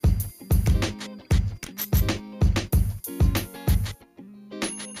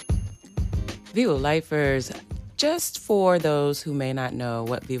Viva Lifers, just for those who may not know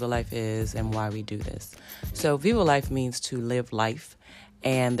what Viva Life is and why we do this. So Viva Life means to live life.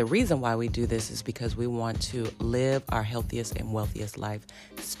 And the reason why we do this is because we want to live our healthiest and wealthiest life,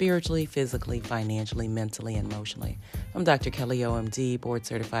 spiritually, physically, financially, mentally, and emotionally. I'm Dr. Kelly OMD, board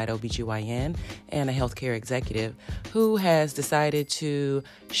certified OBGYN and a healthcare executive who has decided to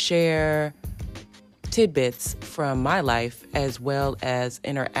share tidbits from my life as well as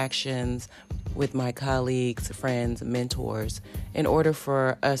interactions with my colleagues, friends, mentors, in order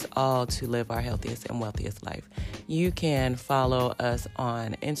for us all to live our healthiest and wealthiest life. You can follow us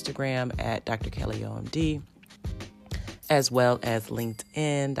on Instagram at Dr. Kelly OMD, as well as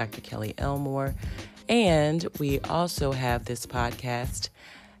LinkedIn, Dr. Kelly Elmore. And we also have this podcast,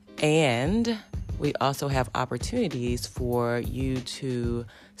 and we also have opportunities for you to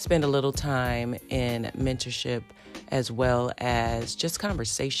spend a little time in mentorship as well as just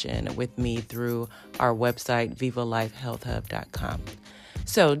conversation with me through our website, vivalifehealthhub.com.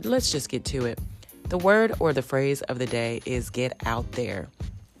 So let's just get to it. The word or the phrase of the day is get out there.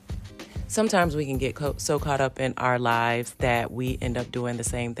 Sometimes we can get so caught up in our lives that we end up doing the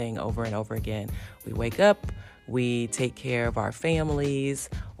same thing over and over again. We wake up, we take care of our families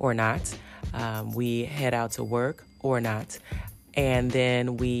or not. We head out to work or not. And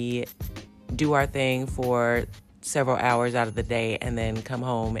then we do our thing for several hours out of the day and then come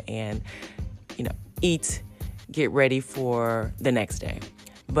home and, eat, get ready for the next day.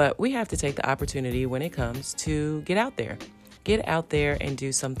 But we have to take the opportunity when it comes to get out there. Get out there and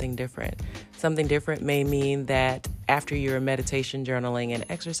do something different. Something different may mean that after your meditation, journaling, and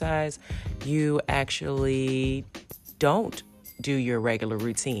exercise, you actually don't do your regular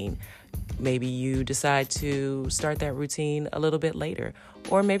routine. Maybe you decide to start that routine a little bit later.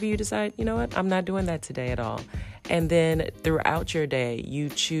 Or maybe you decide, you know what, I'm not doing that today at all. And then throughout your day, you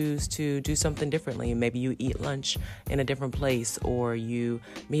choose to do something differently. Maybe you eat lunch in a different place, or you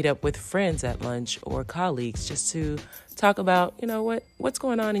meet up with friends at lunch or colleagues just to talk about, what's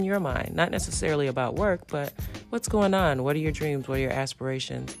going on in your mind. Not necessarily about work, but what's going on? What are your dreams? What are your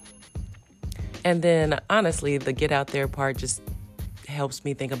aspirations? And then honestly, the get out there part just helps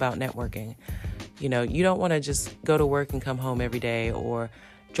me think about networking. You don't want to just go to work and come home every day, or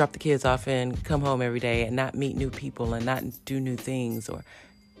drop the kids off and come home every day and not meet new people and not do new things, or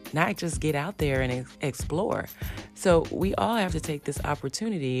not just get out there and explore. So we all have to take this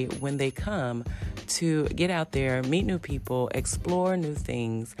opportunity when they come to get out there, meet new people, explore new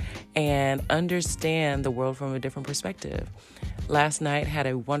things, and understand the world from a different perspective. Last night, had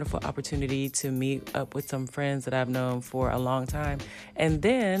a wonderful opportunity to meet up with some friends that I've known for a long time, and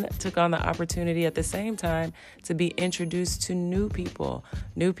then took on the opportunity at the same time to be introduced to new people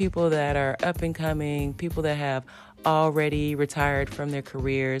that are up and coming, people that have already retired from their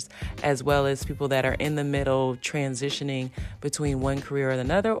careers, as well as people that are in the middle transitioning between one career and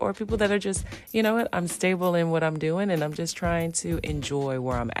another, or people that are just, I'm stable in what I'm doing and I'm just trying to enjoy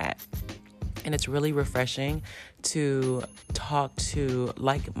where I'm at. And it's really refreshing to talk to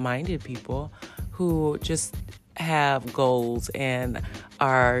like-minded people who just have goals and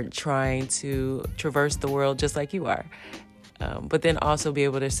are trying to traverse the world just like you are. But then also be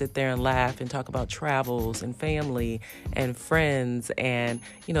able to sit there and laugh and talk about travels and family and friends and,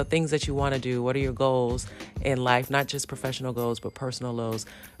 things that you want to do. What are your goals in life? Not just professional goals, but personal goals.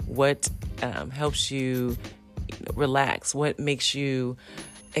 What helps you relax? What makes you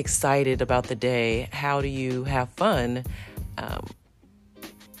excited about the day? How do you have fun?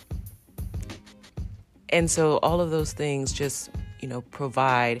 And so all of those things just,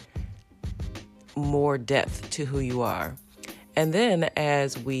 provide more depth to who you are. And then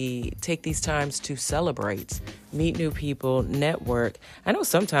as we take these times to celebrate, meet new people, network, I know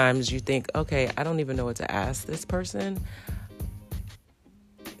sometimes you think, okay, I don't even know what to ask this person,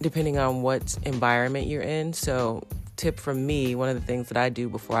 depending on what environment you're in. So tip from me, one of the things that I do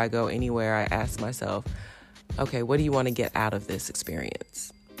before I go anywhere, I ask myself, okay, what do you want to get out of this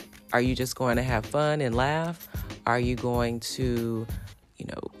experience? Are you just going to have fun and laugh? Are you going to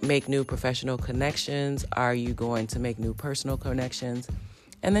make new professional connections? Are you going to make new personal connections?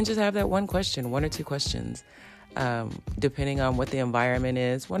 And then just have that one or two questions, depending on what the environment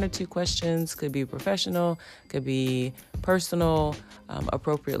is. One or two questions could be professional, could be personal,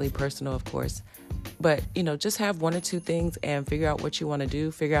 appropriately personal, of course. But, just have one or two things and figure out what you want to do,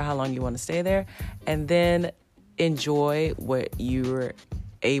 figure out how long you want to stay there, and then enjoy what you're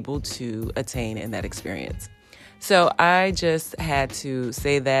able to attain in that experience. So I just had to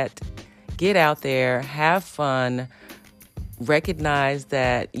say that, get out there, have fun, recognize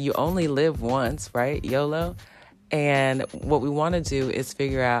that you only live once, right? YOLO. And what we want to do is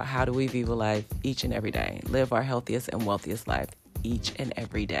figure out how do we Viva Life each and every day, live our healthiest and wealthiest life each and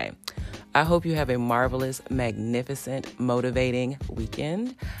every day. I hope you have a marvelous, magnificent, motivating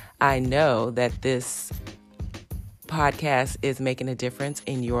weekend. I know that this podcast is making a difference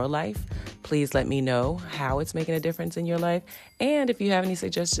in your life. Please let me know how it's making a difference in your life. And if you have any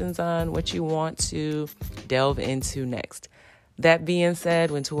suggestions on what you want to delve into next. That being said,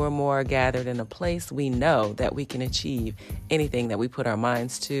 when two or more are gathered in a place, we know that we can achieve anything that we put our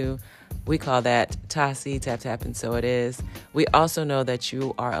minds to. We call that Tasi, tap, tap, and so it is. We also know that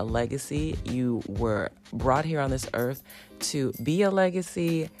you are a legacy. You were brought here on this earth to be a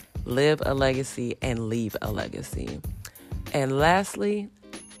legacy, live a legacy, and leave a legacy. And lastly,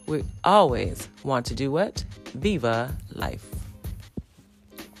 we always want to do what? Viva life.